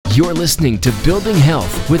You're listening to Building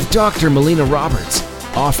Health with Dr. Melina Roberts,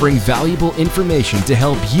 offering valuable information to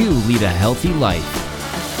help you lead a healthy life.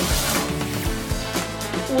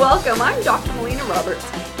 Welcome, I'm Dr. Melina Roberts,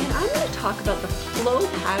 and I'm going to talk about the flow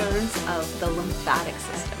patterns of the lymphatic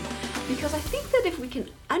system. Because I think that if we can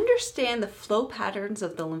understand the flow patterns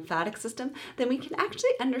of the lymphatic system, then we can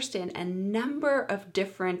actually understand a number of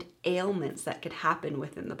different ailments that could happen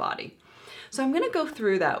within the body. So I'm going to go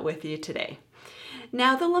through that with you today.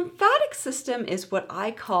 Now, the lymphatic system is what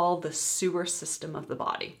I call the sewer system of the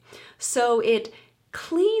body. So it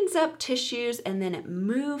cleans up tissues and then it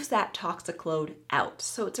moves that toxic load out.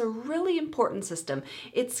 So it's a really important system.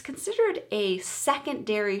 It's considered a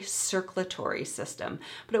secondary circulatory system,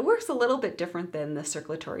 but it works a little bit different than the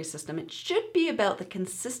circulatory system. It should be about the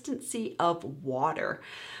consistency of water.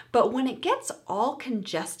 But when it gets all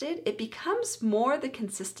congested, it becomes more the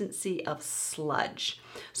consistency of sludge.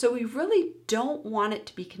 So we really don't want it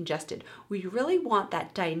to be congested. We really want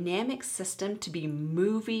that dynamic system to be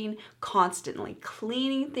moving constantly,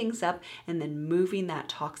 cleaning things up and then moving that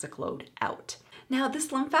toxic load out. Now,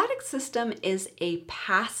 this lymphatic system is a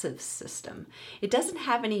passive system. It doesn't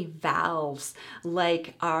have any valves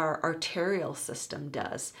like our arterial system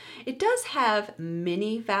does. It does have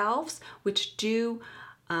mini valves, which do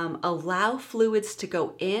allow fluids to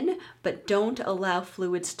go in, but don't allow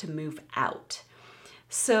fluids to move out.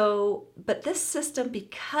 But this system,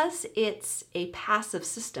 because it's a passive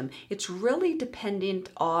system, it's really dependent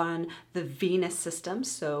on the venous system,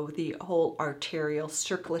 so the whole arterial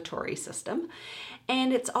circulatory system.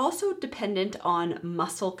 And it's also dependent on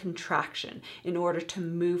muscle contraction in order to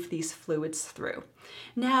move these fluids through.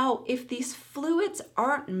 Now, if these fluids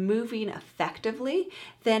aren't moving effectively,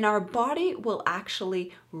 then our body will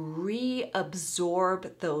actually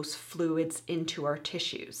reabsorb those fluids into our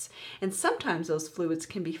tissues. And sometimes those fluids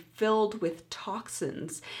can be filled with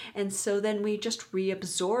toxins. And so then we just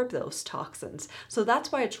reabsorb those toxins. So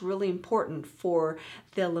that's why it's really important for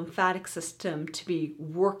the lymphatic system to be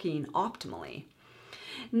working optimally.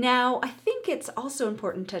 Now, I think it's also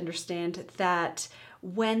important to understand that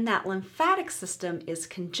when that lymphatic system is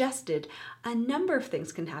congested, a number of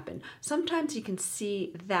things can happen. Sometimes you can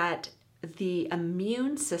see that the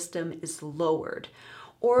immune system is lowered,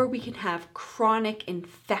 or we can have chronic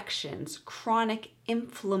infections, chronic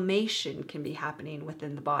inflammation can be happening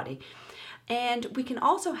within the body. And we can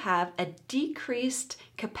also have a decreased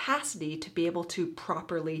capacity to be able to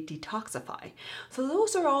properly detoxify. So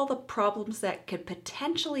those are all the problems that could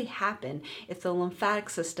potentially happen if the lymphatic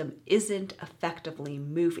system isn't effectively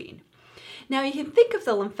moving. Now, you can think of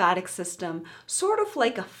the lymphatic system sort of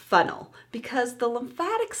like a funnel, because the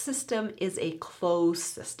lymphatic system is a closed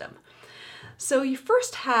system. So you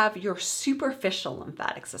first have your superficial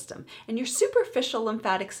lymphatic system. And your superficial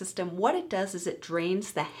lymphatic system, what it does is it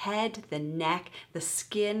drains the head, the neck, the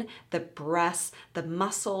skin, the breasts, the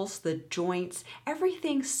muscles, the joints,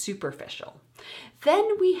 everything superficial.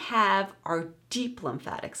 Then we have our deep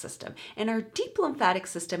lymphatic system. And our deep lymphatic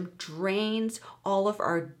system drains all of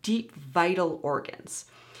our deep vital organs.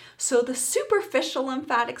 So the superficial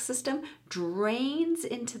lymphatic system drains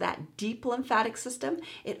into that deep lymphatic system.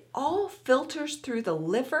 It all filters through the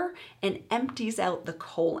liver and empties out the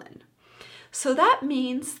colon. So that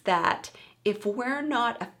means that if we're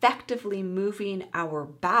not effectively moving our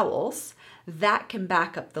bowels, that can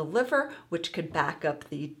back up the liver, which could back up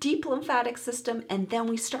the deep lymphatic system, and then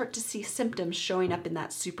we start to see symptoms showing up in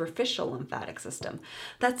that superficial lymphatic system.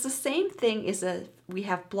 That's the same thing as we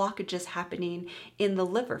have blockages happening in the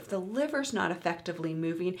liver. If the liver's not effectively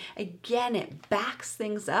moving, again, it backs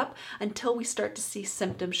things up until we start to see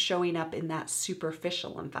symptoms showing up in that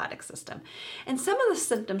superficial lymphatic system. And some of the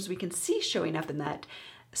symptoms we can see showing up in that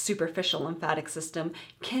superficial lymphatic system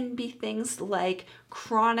can be things like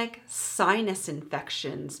chronic sinus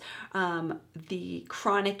infections, the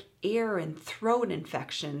chronic ear and throat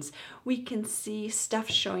infections. We can see stuff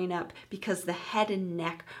showing up because the head and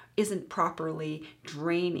neck isn't properly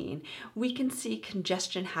draining. We can see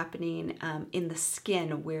congestion happening in the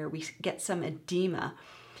skin where we get some edema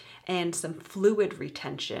and some fluid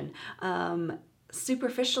retention.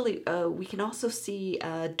 Superficially, we can also see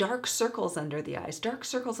dark circles under the eyes. Dark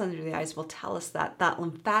circles under the eyes will tell us that that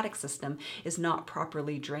lymphatic system is not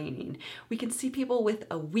properly draining. We can see people with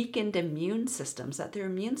a weakened immune systems, that their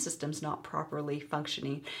immune system's not properly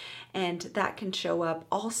functioning. And that can show up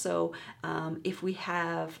also if we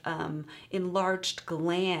have enlarged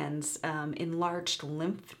glands, enlarged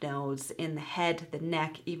lymph nodes in the head, the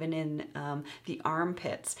neck, even in the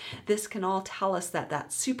armpits. This can all tell us that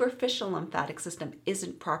that superficial lymphatic system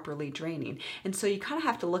isn't properly draining. And so you kind of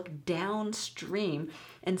have to look downstream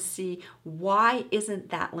and see, why isn't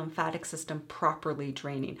that lymphatic system properly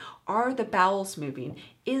draining? Are the bowels moving?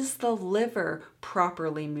 Is the liver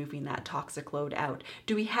properly moving that toxic load out?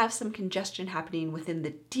 Do we have some congestion happening within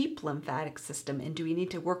the deep lymphatic system, and do we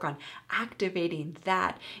need to work on activating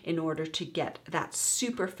that in order to get that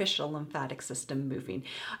superficial lymphatic system moving?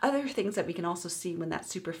 Other things that we can also see when that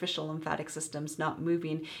superficial lymphatic system's not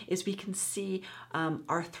moving is we can see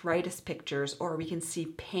arthritis pictures, or we can see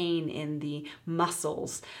pain in the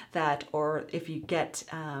muscles that, or if you get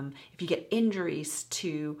injuries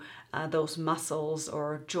to those muscles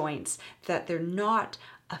or joints, that they're not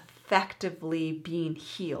effectively being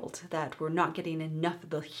healed, that we're not getting enough of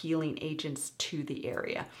the healing agents to the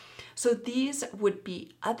area. So these would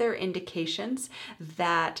be other indications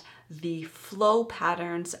that the flow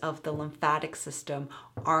patterns of the lymphatic system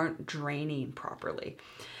aren't draining properly.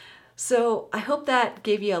 So I hope that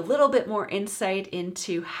gave you a little bit more insight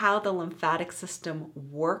into how the lymphatic system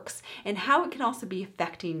works and how it can also be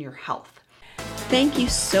affecting your health. Thank you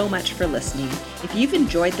so much for listening. If you've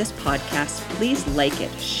enjoyed this podcast, please like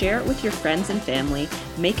it, share it with your friends and family,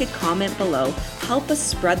 make a comment below, help us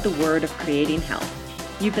spread the word of creating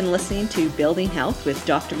health. You've been listening to Building Health with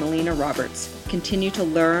Dr. Melina Roberts. Continue to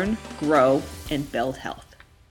learn, grow, and build health.